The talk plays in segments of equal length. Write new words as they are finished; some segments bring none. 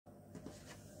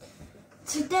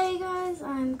Today guys,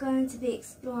 I'm going to be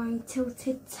exploring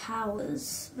Tilted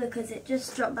Towers because it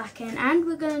just dropped back in, and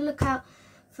we're going to look out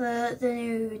for the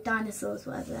new dinosaurs,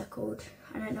 whatever they're called.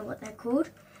 I don't know what they're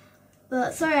called,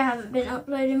 but sorry I haven't been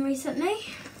uploading recently.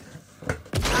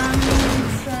 So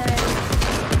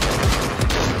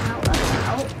how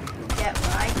about we get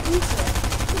right into it.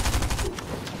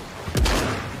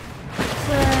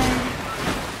 So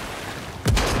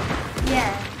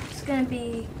yeah, it's going to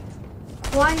be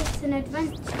quite an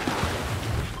adventure.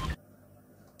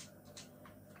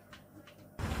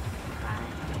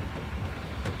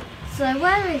 So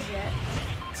where is it?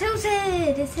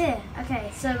 Tilted! It's here.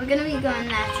 Okay, so we're going to be going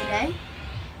there today.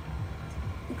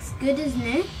 Looks good as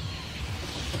new.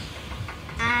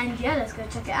 And yeah, let's go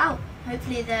check it out.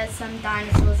 Hopefully there's some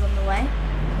dinosaurs on the way.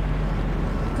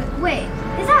 Wait,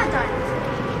 is that a dinosaur?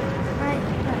 Right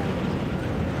there.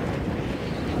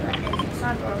 Oh, that is. It's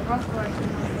like a rock or a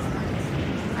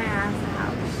I have the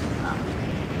house.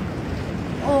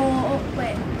 Oh,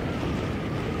 wait.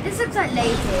 This looks like lazy.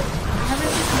 I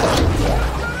haven't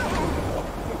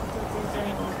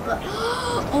but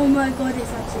oh my god,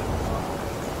 it's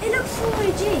actually. It looks so OG.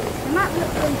 The map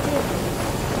looks OG.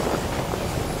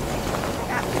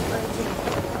 That looks OG.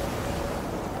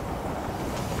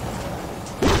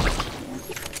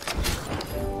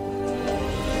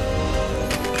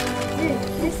 Dude,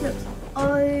 this looks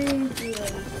OG.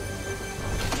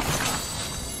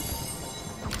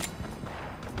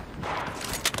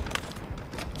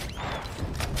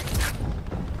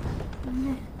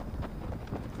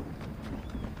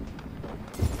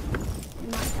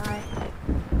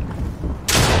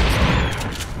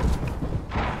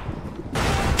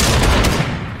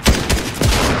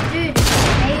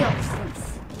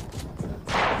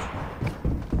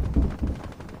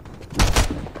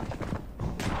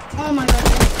 Oh my god.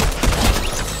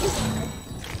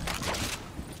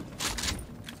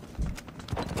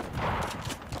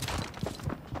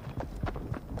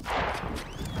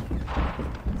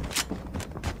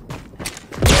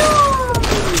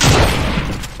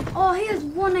 Oh, he has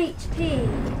 1 HP.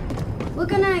 We're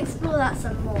gonna explore that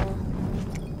some more.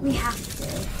 We have to.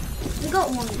 We got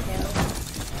 1 kill.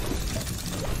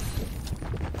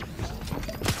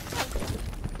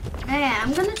 Yeah,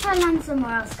 I'm gonna try land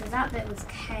somewhere else because that bit was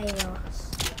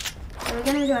chaos. So we're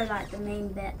gonna go like the main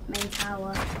bit, main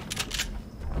tower.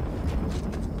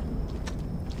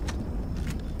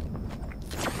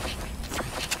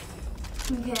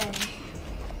 Okay.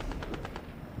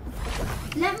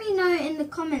 Let me know in the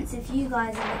comments if you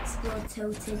guys have explored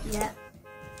Tilted yet,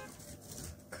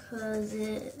 because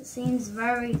it seems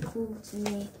very cool to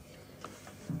me.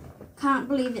 Can't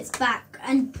believe it's back.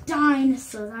 And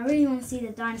dinosaurs. I really want to see the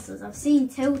dinosaurs. I've seen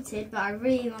Tilted, but I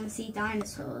really want to see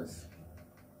dinosaurs.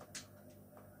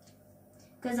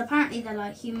 Because apparently they're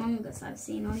like humongous. I've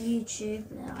seen on YouTube.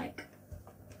 They're like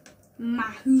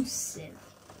massive.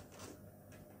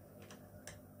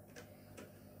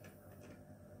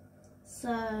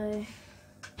 So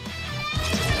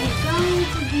it's going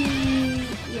to be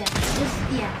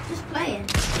just playing.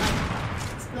 Like,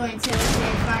 exploring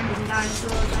Tilted, finding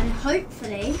dinosaurs, and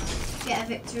hopefully get a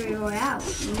victory royale.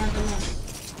 You never know.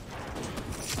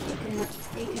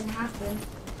 It can happen.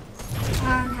 It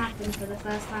can happen for the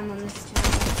first time on this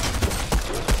channel.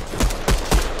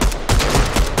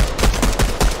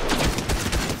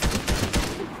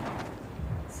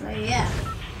 So yeah,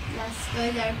 let's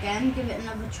go there again, give it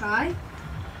another try,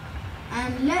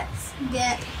 and let's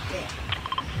get it.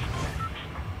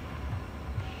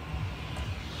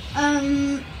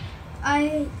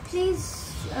 Please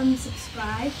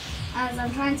subscribe, as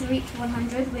I'm trying to reach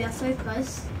 100. We are so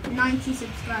close, 90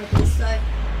 subscribers. So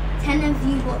 10 of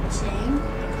you watching.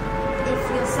 If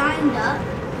you're signed up,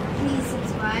 please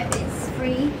subscribe. It's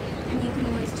free, and you can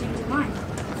always change your mind.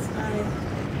 So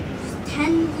just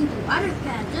 10 people. I don't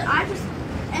care.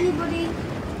 Anybody,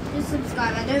 just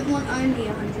subscribe. I don't want only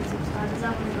 100 subscribers. I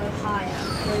want to go higher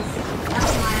because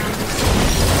that's my ambition.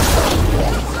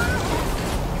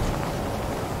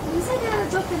 Consider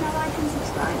dropping a like and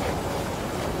subscribe. It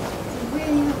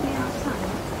really helped me out a ton.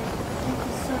 Thank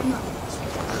you so much.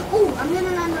 Oh, I'm going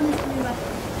to land on this blue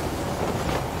weapon.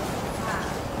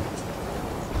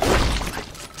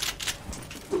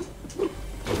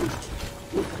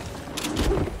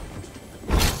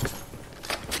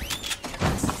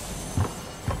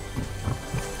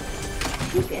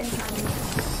 Keep it inside me.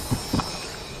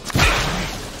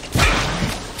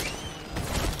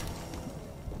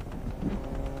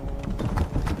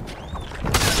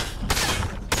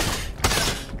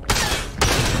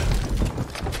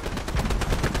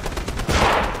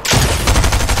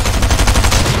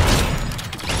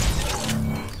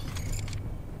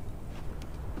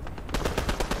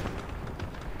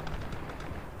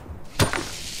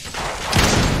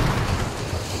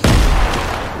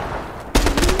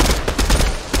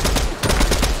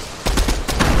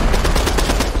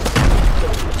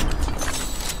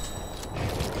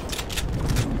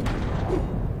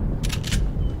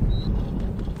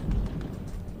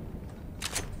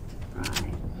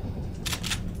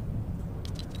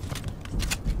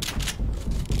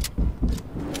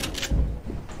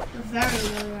 very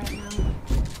low right now.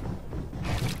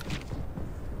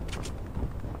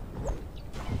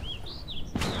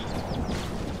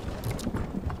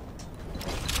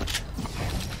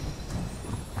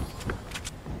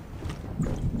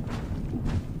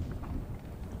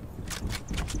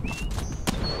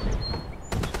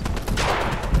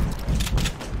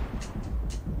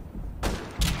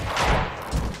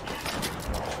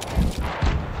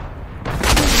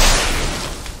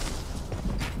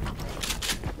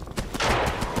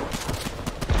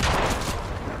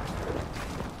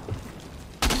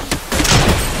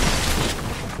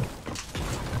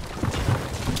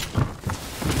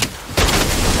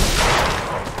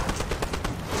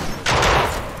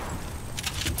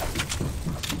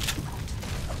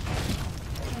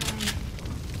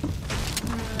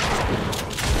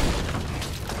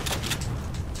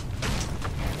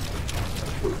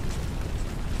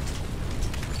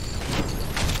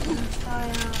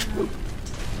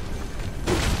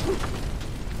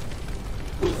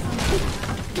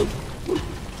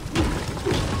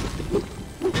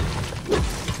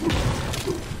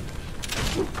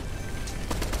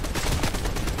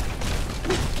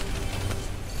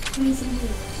 Give me some heat.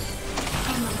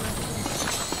 Oh my god.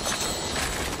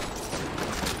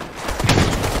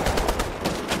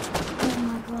 Oh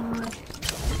my god.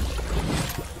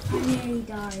 I nearly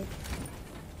died.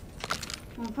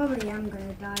 Well, probably am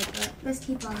gonna die, but let's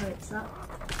keep our hopes up.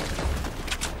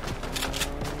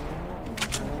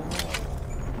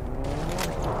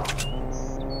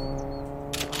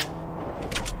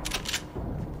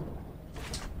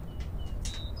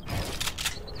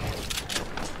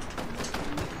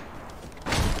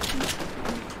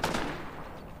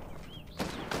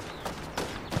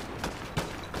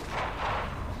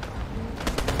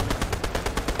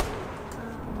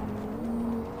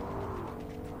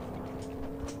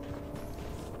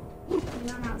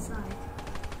 Run outside.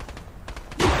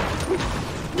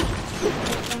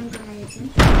 Bomb grenades in.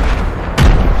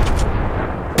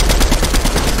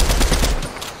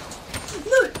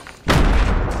 No!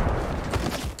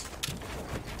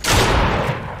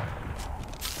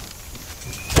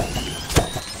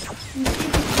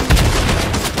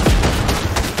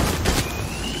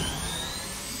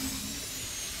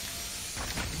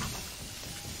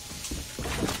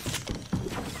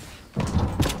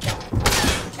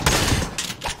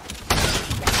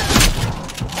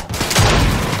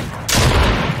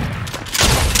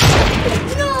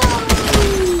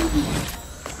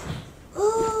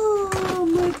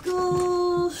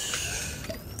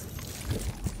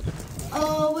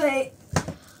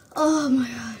 Oh my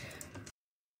god.